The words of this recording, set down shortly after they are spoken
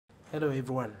Hello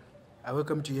everyone, I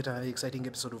welcome to yet another exciting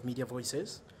episode of Media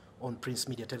Voices on Prince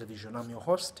Media Television. I'm your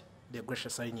host, the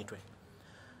gracious Sainitwe.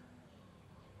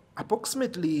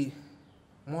 Approximately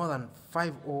more than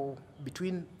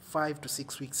between 5 to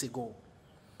 6 weeks ago,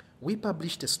 we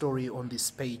published a story on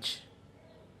this page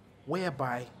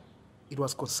whereby it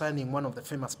was concerning one of the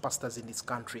famous pastors in this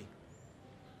country.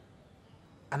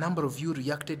 A number of you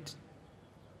reacted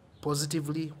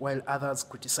positively while others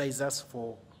criticized us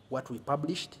for what we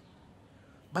published.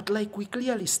 But like we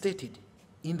clearly stated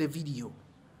in the video,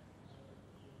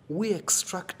 we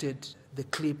extracted the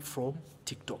clip from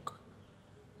TikTok,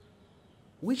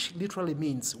 which literally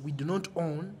means we do not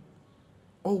own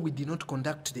or we did not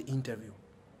conduct the interview.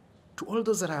 To all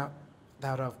those that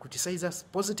have criticized us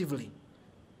positively,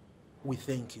 we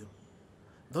thank you.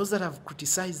 Those that have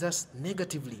criticized us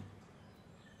negatively,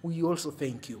 we also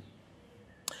thank you.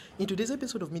 In today's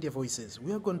episode of Media Voices,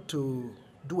 we are going to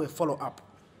do a follow-up,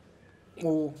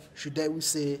 or should I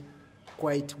say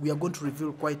we are going to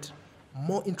reveal quite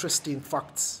more interesting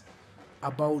facts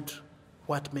about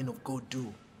what men of God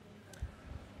do.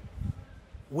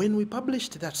 When we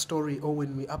published that story, or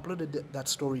when we uploaded that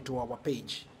story to our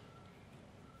page,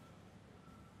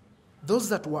 those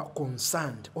that were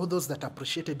concerned or those that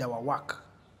appreciated our work,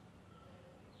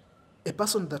 a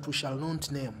person that we shall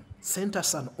not name sent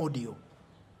us an audio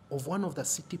of one of the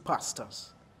city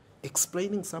pastors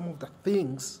explaining some of the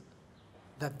things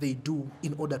that they do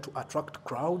in order to attract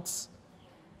crowds,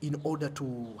 in order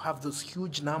to have those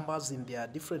huge numbers in their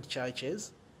different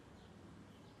churches.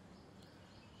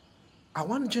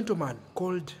 One gentleman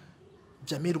called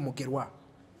Jamil Mugerwa,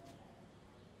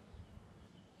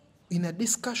 in a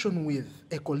discussion with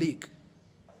a colleague,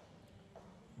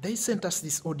 they sent us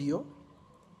this audio.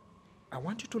 I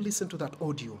want you to listen to that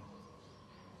audio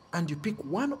and you pick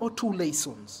one or two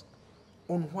lessons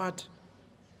on what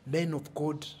men of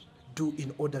God do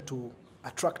in order to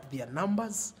attract their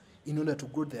numbers, in order to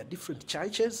grow their different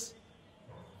churches.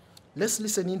 Let's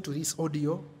listen into this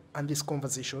audio and this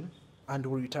conversation and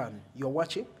we'll return. You're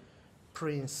watching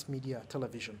Prince Media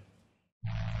Television.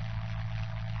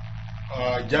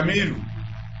 Jamil,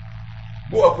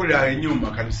 buwa kula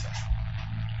enyuma kanisa.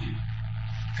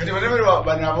 Kati wanawe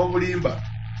banabo bulimba.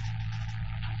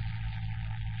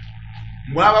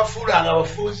 Mwabafula nga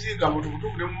bafuzi nga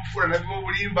mutukutuku ne mufula na bibo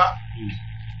bulimba.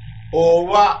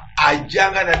 Owa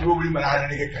ajanga na bibo bulimba na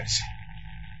naleke kanisa.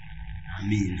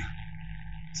 Amina.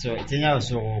 So tenya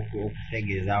so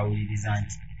okutegeza awuliriza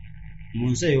nti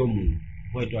munsi y'omuntu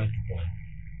kwetu atukola.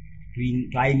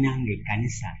 Twinange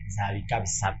kanisa za bika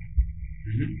bisatu.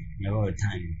 Never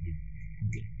time.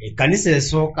 Kanisa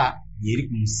esooka yeri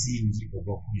ku musingi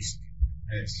ogwa Kristo.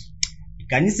 Yes.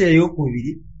 Kanisa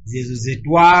ey'okubiri zezo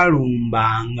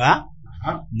zetwalumbanga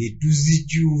ne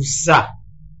tuzikyusa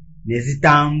ne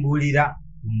zitambulira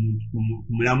ku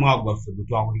mulamwa gwaffe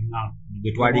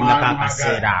gwe twalingako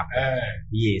akaseera ako.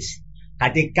 Yes.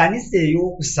 Kati kanisa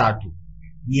ey'okusatu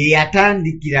ye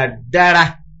yatandikira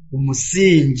ddala ku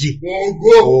musingi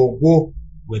ogwo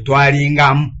gwe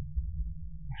twalingamu.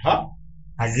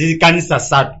 Aziri kanisa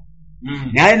satu.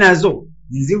 Naye nazo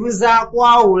nzibu za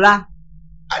kwawula.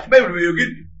 Ati Bible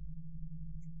yogedde.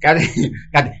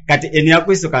 Kati eniya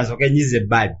Kristo kansoke nyize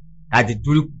ebbali. Kati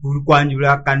tuli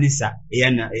kwanjula kanisa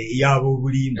eyabo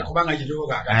bulimba. Kubanga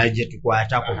kituuka gye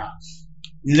tukwatako.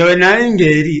 Nze we nali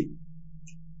ng'eri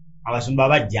abasumba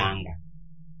bajjanga.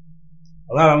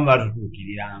 Oba abamu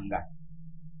batutuukiriranga.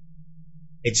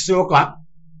 Ekisooka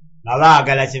nga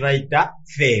baagala kye bayita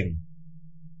fame.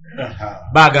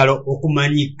 Bagala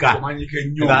okumanyika. Kumanyika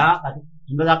ennyo.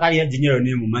 Mbaza kali ya jinyero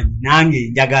ne mumanyi nange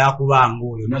njagala kubanga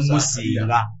oyo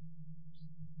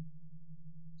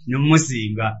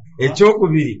nomusinga.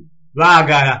 Ekyokubiri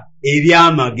bagala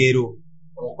ebyamagero.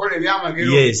 Okola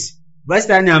ebyamagero. Yes.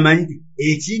 Basitani amanyi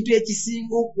ekintu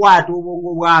ekisinga okwata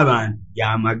obwongo bw'abantu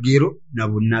byamagero na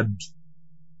bunnabbi.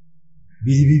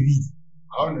 Biri bibiri.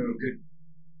 Awo n'ogedde.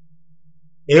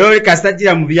 Eyo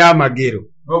kasatira mu byamagero.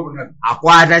 N'obunabbi.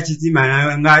 Akwata kitima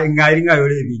ng'alinga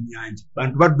yola ebyennyanja.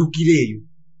 Bantu baddukira eyo.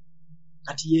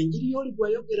 Kati yenjiri yoli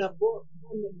bwayogera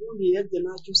bondi eyajja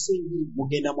n'akyusa enjiri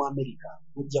mugenda mu Amerika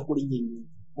mujja kulinnya ennyonyi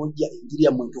mujja enjiri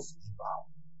yammwe entuufu gibaawo.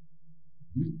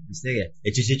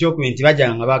 Ekyo ky'ekyokubiri nti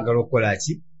bajjanga nga baagala okukola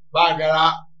ki? Baagala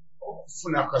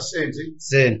okufuna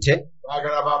sente.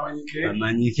 Baagala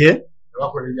bamanyike.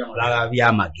 Bakola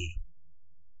byamagero.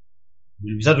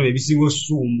 Bino bisatu bye bisinga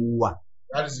osumbuwa.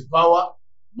 That is power,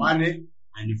 money,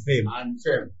 and fame.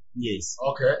 Yes.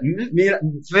 Okay.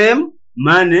 Fame,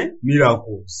 money,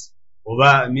 miracles.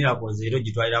 Oba miracles ero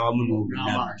gitwalira wamu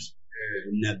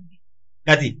n'obunabbi.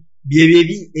 Kati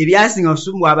ebyasinga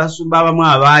obusumbwa abasumba abamu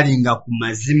abaalinga ku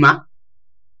mazima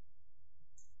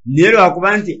naye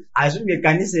lwakuba nti asumbye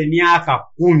ekkanisa emyaka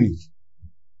 10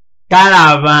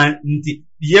 talaba nti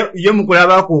ye mu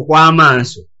kulabako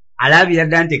okw'amaaso alabira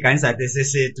dda nti ekkanisa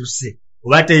teseseetuse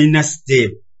oba terina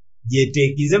siteepu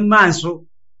gyeteekize mu maaso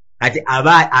kati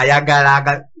aba ayagala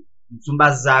nsumba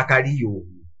Zaakaliya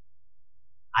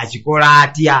akikola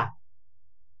atya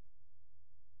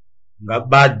nga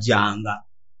bajjanga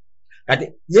kati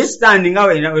ye sitaani nga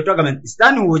wetwagamba nti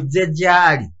sitaani wojja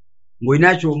gyali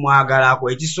ng'olina ky'omwagalako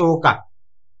ekisooka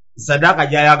sadaaka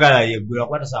gy'ayagala yeggula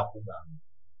kuba tasobola kugamba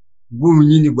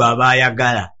gulunyini gw'aba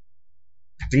ayagala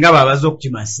kati nga bw'abaza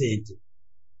okukima ssente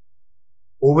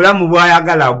obulamu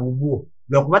bw'ayagala bubwo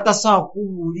lwakuba tasobola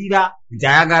kubuulira nti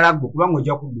ayagala gwe kubanga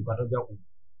ojja kudduka tojja kudduka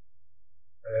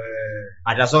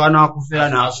atasobola n'akufera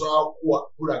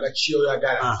kulaga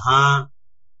kyoyagala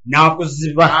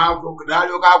n'akuziba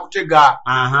n'alyoka akutega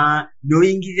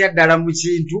n'oyingirira ddala mu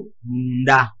kintu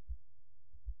munda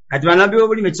kati banabbi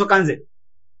b'obulimi ekisooka nze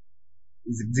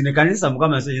zino ekkanisa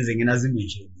mukama nze ngenda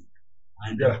zimenshoni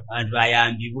abantu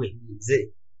bayambibwe nze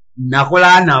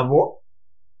nakola nabo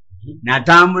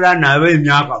natambula nabo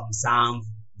emyaka 7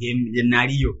 gye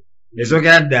naliyo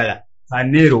esookera ddala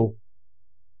fanero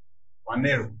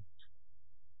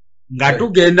nga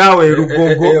tugenda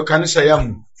awo kanisa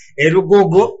yamu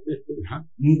erugogo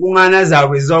nkuŋŋaana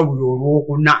zaabwe ezabuli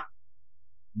olwokuna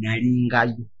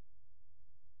nalingayo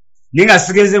naye nga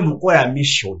sigeze mukola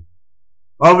mission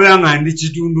wabula nga ndi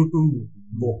kitundutundu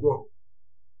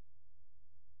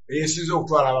eyesinza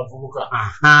okutwala abavubuka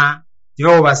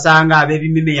tiba obasanga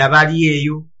ab'ebimeme bali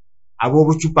eyo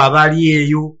ab'obucupa bali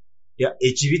eyo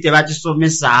ekibi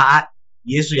tebakisomesa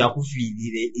Yesu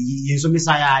yakufiirire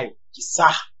ensomesa yaayo kisa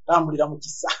tambulira mu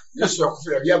kisa Yesu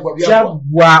yakufiira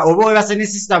byagwa oba webase ne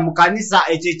sisita mu kanisa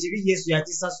ekyo ekibi Yesu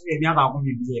yakisasula emyaka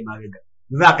 12 emabega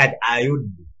biva kati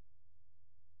ayodde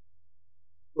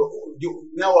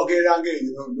nawageranga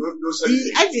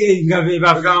nga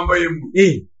bebagamba yemu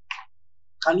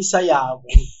kanisa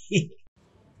yaabwe.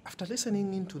 After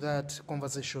listening into that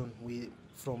conversation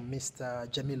from Mr.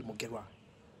 Jamil Mugerwa,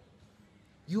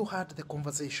 you heard the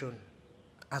conversation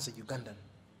as a Ugandan.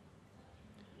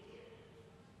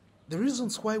 The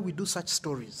reasons why we do such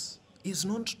stories is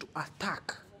not to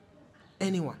attack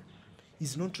anyone,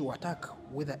 is not to attack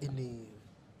whether any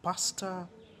pastor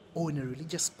or any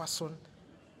religious person.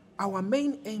 Our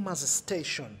main aim as a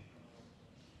station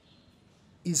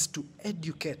is to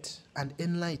educate and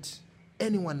enlighten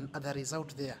anyone that is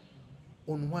out there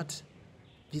on what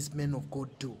these men of God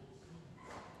do.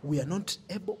 We are not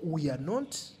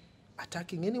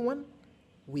attacking anyone.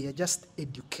 We are just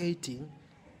educating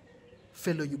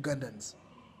fellow Ugandans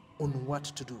on what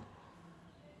to do.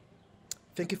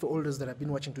 Thank you for all those that have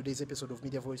been watching today's episode of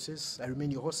Media Voices. I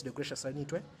remain your host, the gracious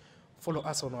Anitwe. Follow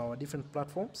us on our different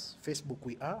platforms. Facebook,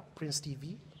 we are Prince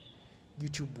TV.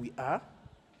 YouTube, we are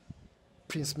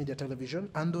Prince Media Television.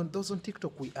 And on those on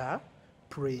TikTok, we are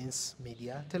Prince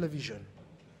Media Television.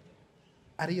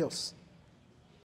 Adios.